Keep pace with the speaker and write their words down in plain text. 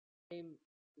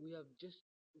We have just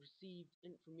received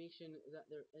information that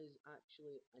there is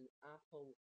actually an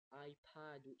Apple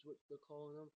iPad, which they're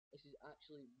calling them. This is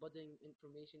actually budding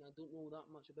information. I don't know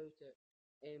that much about it.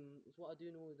 What I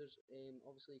do know, there's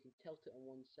obviously you can tilt it on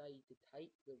one side to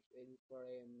type. There's for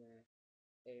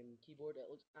keyboard.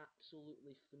 It looks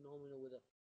absolutely phenomenal with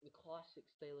the classic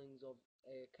stylings of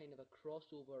kind of a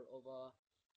crossover of a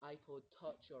iPod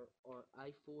Touch or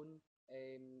iPhone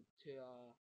to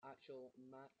a actual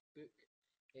MacBook.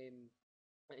 Um,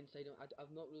 inside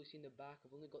I've not really seen the back.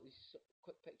 I've only got these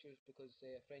quick pictures because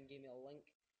a friend gave me a link.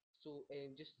 So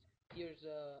just here's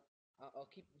I'll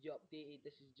keep you updated.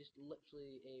 This is just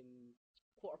literally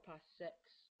 6:15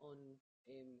 on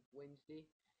Wednesday,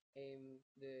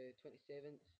 the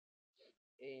 27th,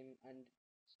 and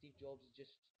Steve Jobs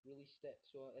just released it.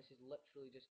 So this is literally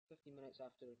just 15 minutes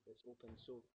after it's open.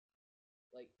 So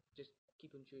like just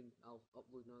keep in tune. I'll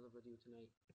upload another video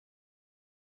tonight.